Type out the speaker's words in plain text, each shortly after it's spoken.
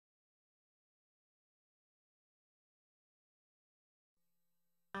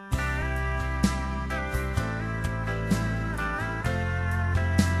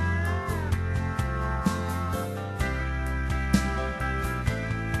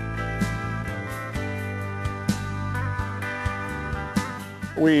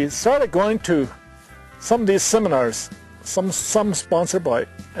we started going to some of these seminars, some sponsored by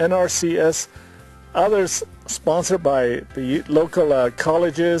NRCS, others sponsored by the local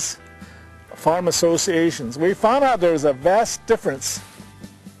colleges, farm associations. We found out there's a vast difference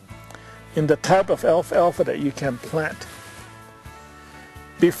in the type of alfalfa that you can plant.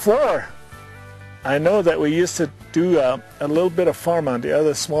 Before, I know that we used to do a little bit of farm on the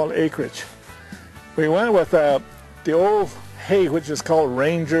other small acreage. We went with the old hay, which is called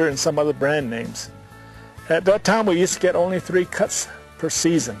Ranger, and some other brand names. At that time we used to get only 3 cuts per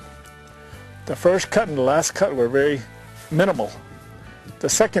season. The first cut and the last cut were very minimal. The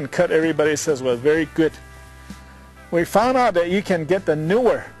second cut, everybody says, was very good. We found out that you can get the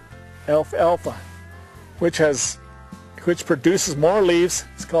newer alfalfa, which produces more leaves.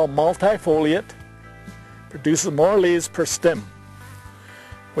 It's called multifoliate, produces more leaves per stem.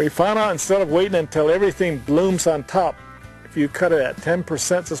 We found out instead of waiting until everything blooms on top, if you cut it at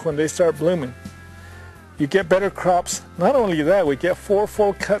 10%, that's when they start blooming, you get better crops. Not only that, we get 4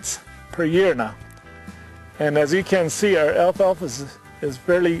 full cuts per year now. And as you can see, our alfalfa is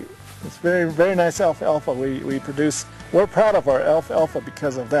very nice alfalfa we produce. We're proud of our alfalfa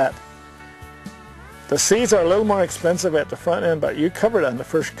because of that. The seeds are a little more expensive at the front end, but you cover it on the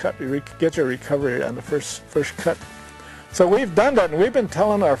first cut. You get your recovery on the first cut. So we've done that, and we've been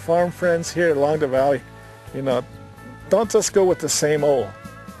telling our farm friends here along the valley, you know, don't just go with the same old.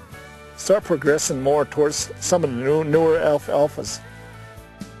 Start progressing more towards some of the newer alfalfas.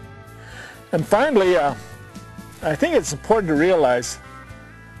 And finally, I think it's important to realize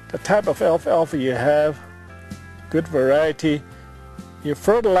the type of alfalfa you have, good variety. You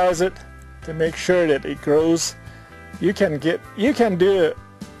fertilize it to make sure that it grows. You can do it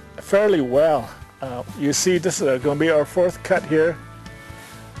fairly well. You see, this is going to be our 4th cut here,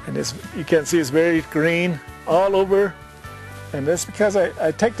 and you can see it's very green all over, and that's because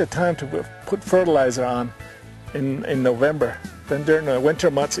I take the time to put fertilizer on in November. Then during the winter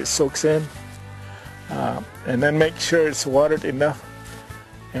months it soaks in, and then make sure it's watered enough,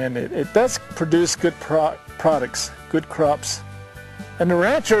 and it does produce good products, good crops. And the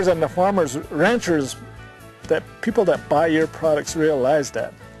ranchers and the ranchers, that people that buy your products realize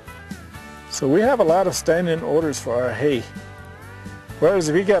that. So we have a lot of standing orders for our hay. Whereas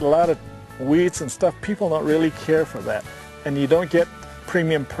if you get a lot of weeds and stuff, people don't really care for that, and you don't get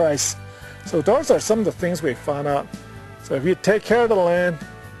premium price. So those are some of the things we found out. So if you take care of the land,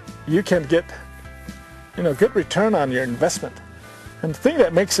 you can get, you know, good return on your investment. And the thing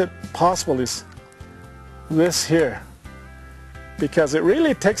that makes it possible is this here, because it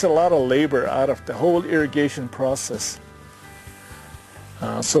really takes a lot of labor out of the whole irrigation process.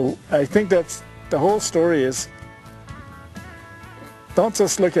 So I think that's the whole story is, don't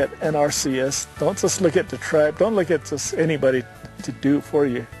just look at NRCS, don't just look at the tribe, don't look at just anybody to do it for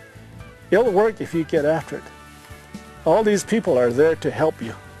you. It'll work if you get after it. All these people are there to help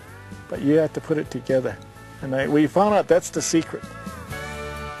you, but you have to put it together. And we found out that's the secret.